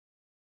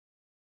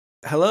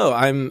Hello,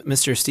 I'm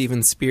Mr.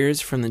 Steven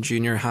Spears from the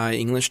Junior High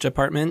English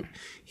Department,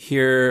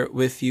 here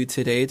with you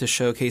today to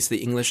showcase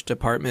the English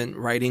Department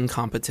writing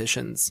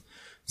competitions.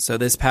 So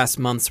this past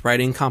month's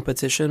writing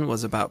competition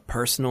was about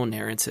personal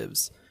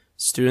narratives.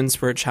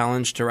 Students were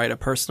challenged to write a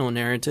personal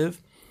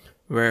narrative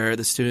where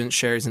the student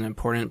shares an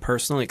important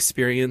personal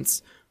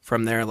experience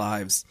from their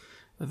lives.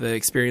 The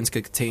experience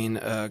could contain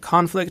a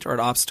conflict or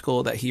an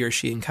obstacle that he or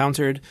she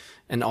encountered,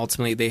 and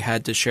ultimately they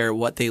had to share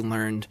what they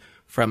learned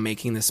from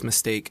making this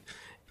mistake.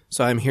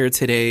 So I'm here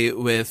today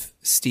with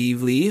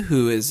Steve Lee,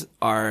 who is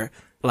our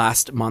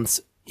last month's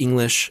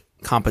English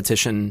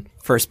competition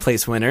first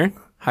place winner.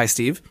 Hi,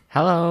 Steve.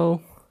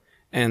 Hello.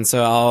 And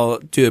so I'll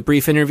do a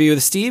brief interview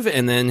with Steve,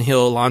 and then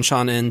he'll launch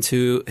on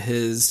into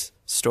his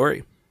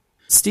story.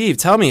 Steve,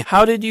 tell me,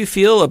 how did you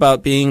feel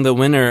about being the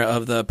winner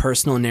of the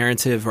personal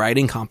narrative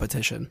writing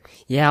competition?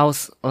 Yeah, it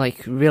was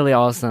really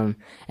awesome.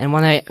 And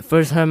when I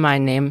first heard my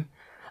name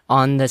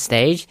on the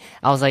stage,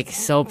 I was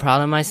so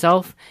proud of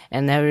myself,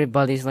 and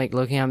everybody's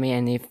looking at me,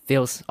 and it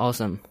feels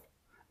awesome.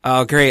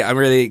 Oh, great. I'm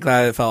really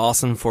glad it felt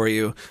awesome for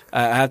you.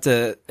 I have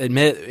to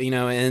admit,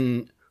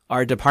 in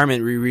our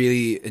department, we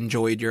really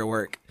enjoyed your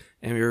work,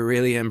 and we were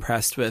really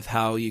impressed with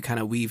how you kind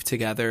of weave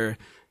together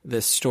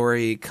this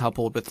story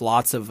coupled with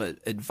lots of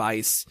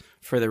advice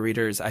for the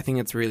readers. I think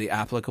it's really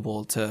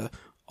applicable to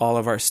all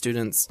of our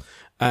students.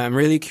 I'm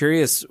really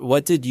curious,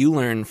 what did you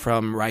learn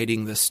from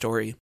writing this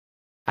story?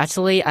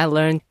 Actually, I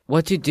learned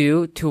what to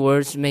do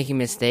towards making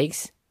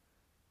mistakes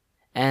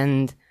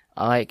and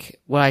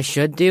what I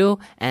should do,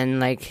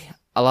 and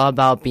a lot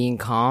about being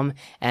calm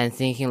and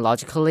thinking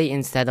logically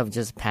instead of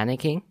just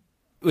panicking.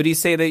 Would you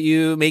say that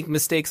you make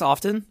mistakes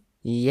often?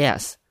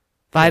 Yes.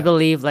 But yeah. I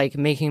believe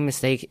making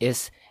mistake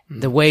is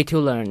the way to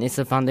learn. It's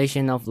the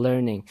foundation of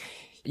learning.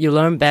 You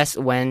learn best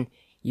when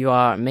you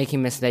are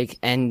making mistakes,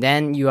 and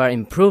then you are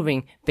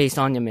improving based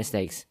on your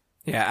mistakes.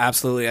 Yeah,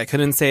 absolutely. I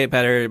couldn't say it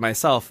better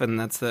myself, and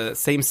that's the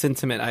same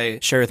sentiment I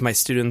share with my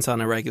students on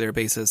a regular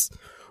basis.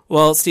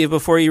 Well, Steve,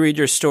 before you read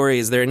your story,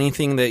 is there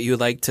anything that you'd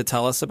like to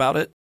tell us about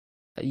it?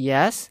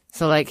 Yes.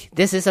 So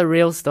this is a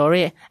real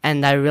story,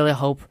 and I really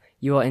hope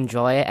you will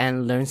enjoy it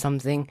and learn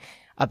something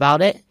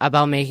about it,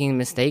 about making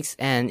mistakes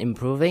and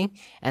improving,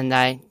 and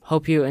I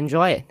hope you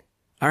enjoy it.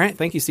 All right.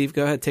 Thank you, Steve.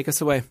 Go ahead. Take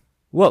us away.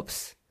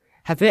 Whoops.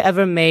 Have you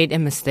ever made a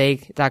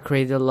mistake that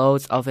created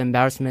loads of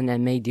embarrassment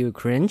and made you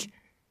cringe?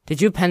 Did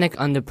you panic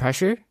under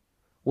pressure?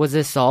 Was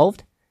it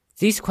solved?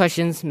 These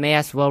questions may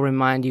as well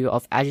remind you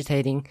of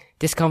agitating,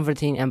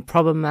 discomforting, and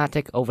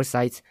problematic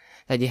oversights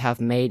that you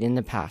have made in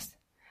the past.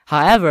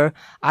 However,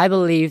 I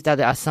believe that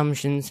the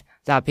assumptions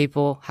that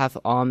people have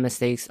on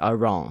mistakes are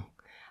wrong.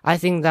 I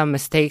think that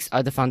mistakes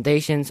are the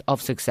foundations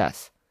of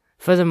success.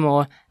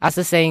 Furthermore, as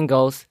the saying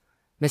goes,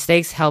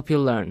 mistakes help you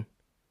learn.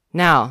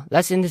 Now,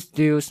 let's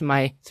introduce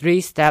my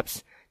 3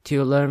 steps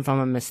to learn from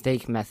a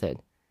mistake method.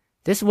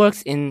 This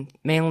works in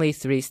mainly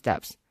 3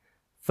 steps.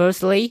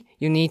 Firstly,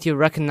 you need to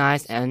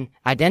recognize and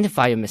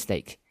identify your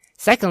mistake.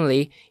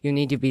 Secondly, you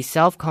need to be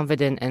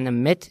self-confident and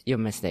admit your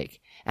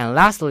mistake. And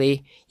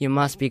lastly, you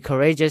must be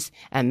courageous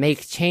and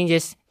make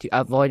changes to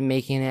avoid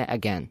making it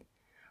again.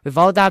 With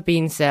all that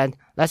being said,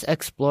 let's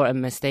explore a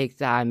mistake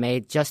that I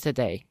made just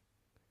today.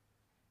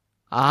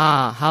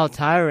 Ah, how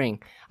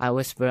tiring, I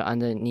whispered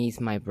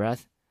underneath my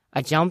breath.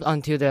 I jumped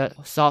onto the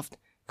soft,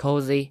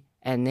 cozy,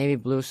 and navy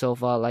blue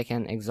sofa like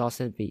an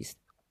exhausted beast.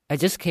 I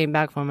just came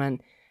back from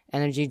an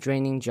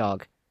energy-draining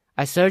jog.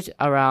 I searched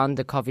around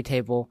the coffee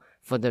table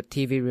for the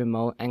TV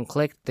remote and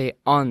clicked the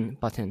on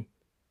button.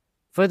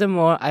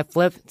 Furthermore, I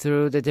flipped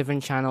through the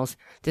different channels.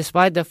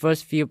 Despite the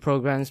first few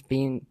programs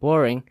being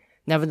boring,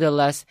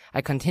 nevertheless,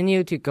 I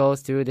continued to go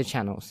through the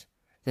channels.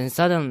 Then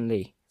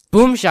suddenly,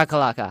 boom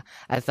shakalaka,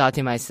 I thought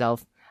to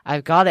myself,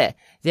 I've got it.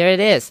 There it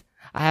is.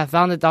 I have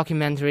found a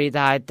documentary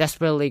that I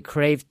desperately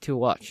craved to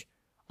watch.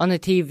 On the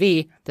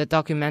TV, the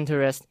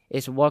documentarist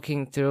is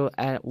walking through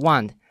a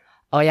wand.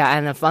 Oh yeah,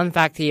 and a fun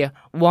fact here,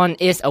 wand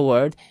is a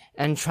word,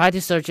 and try to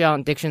search it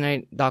on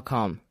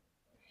dictionary.com.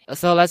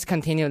 So let's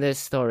continue this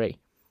story.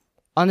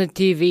 On the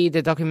TV,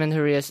 the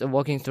documentarist is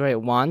walking through a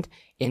wand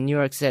in New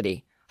York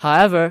City.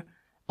 However,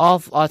 all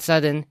of a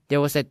sudden,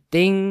 there was a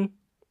ding.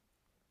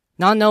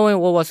 Not knowing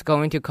what was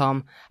going to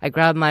come, I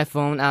grabbed my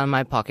phone out of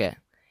my pocket,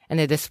 and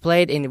it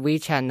displayed a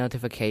WeChat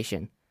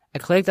notification. I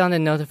clicked on the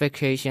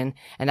notification,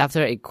 and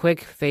after a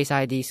quick Face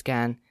ID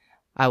scan,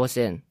 I was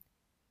in.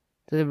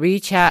 The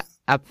WeChat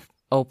app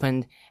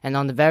opened, and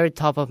on the very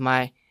top of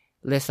my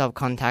list of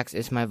contacts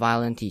is my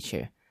violin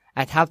teacher.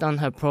 I tapped on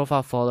her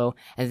profile photo,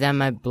 and then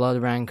my blood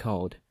ran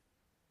cold.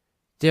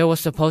 There was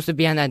supposed to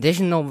be an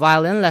additional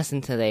violin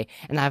lesson today,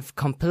 and I've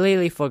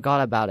completely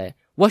forgot about it.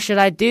 What should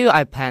I do?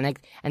 I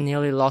panicked and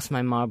nearly lost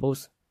my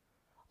marbles.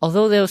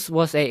 Although this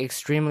was an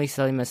extremely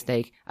silly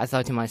mistake, I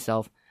thought to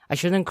myself, I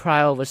shouldn't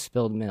cry over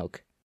spilled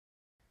milk.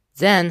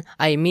 Then,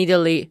 I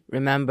immediately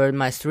remembered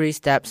my 3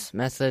 steps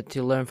method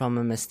to learn from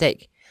a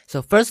mistake.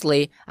 So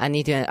firstly, I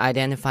need to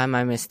identify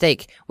my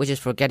mistake, which is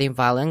forgetting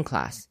violin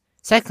class.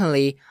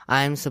 Secondly,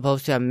 I am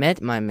supposed to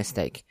admit my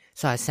mistake.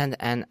 so I sent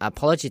an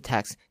apology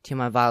text to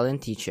my violin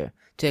teacher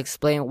to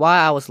explain why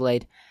I was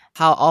late,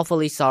 how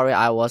awfully sorry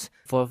I was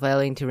for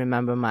failing to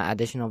remember my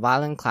additional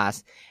violin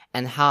class,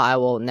 and how I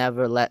will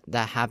never let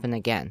that happen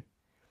again.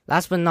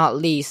 Last but not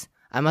least,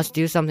 I must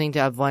do something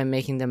to avoid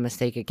making the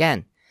mistake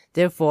again.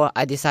 Therefore,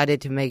 I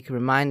decided to make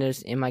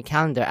reminders in my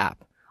calendar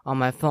app on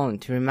my phone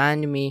to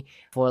remind me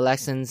for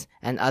lessons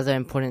and other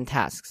important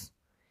tasks.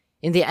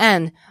 In the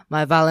end,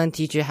 my violin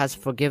teacher has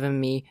forgiven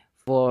me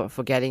for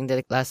forgetting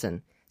the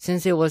lesson,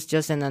 since it was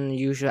just an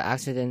unusual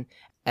accident,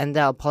 and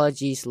the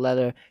apologies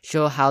letter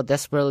show how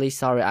desperately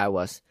sorry I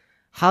was.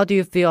 How do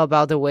you feel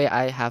about the way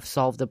I have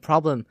solved the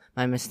problem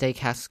my mistake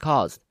has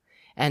caused?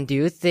 And do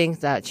you think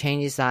that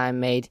changes that I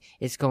made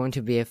is going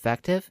to be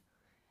effective?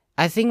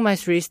 I think my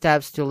 3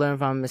 steps to learn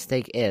from a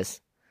mistake is.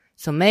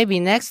 So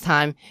maybe next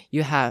time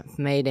you have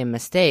made a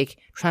mistake,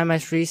 try my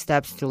 3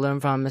 steps to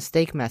learn from a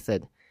mistake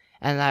method.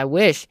 And I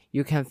wish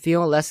you can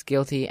feel less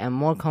guilty and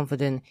more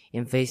confident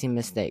in facing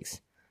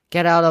mistakes.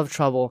 Get out of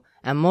trouble,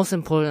 and most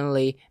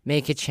importantly,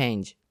 make a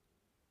change.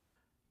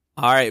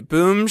 All right,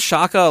 boom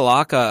shaka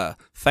laka.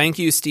 Thank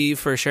you, Steve,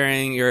 for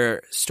sharing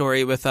your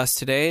story with us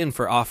today and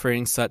for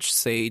offering such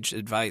sage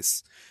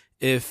advice.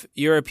 If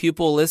you're a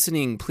pupil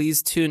listening,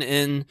 please tune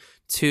in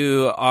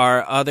to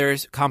our other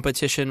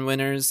competition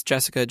winners,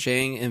 Jessica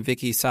Jang and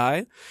Vicky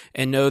Tsai,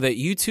 and know that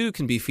you too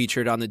can be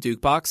featured on the Duke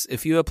Box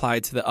if you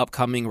apply to the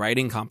upcoming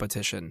writing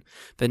competition.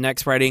 The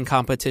next writing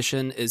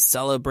competition is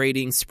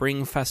celebrating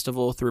Spring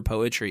Festival through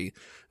poetry,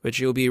 which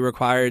you'll be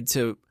required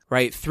to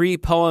write 3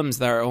 poems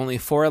that are only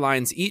 4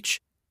 lines each.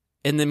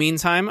 In the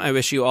meantime, I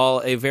wish you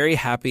all a very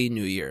happy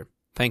New Year.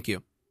 Thank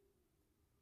you.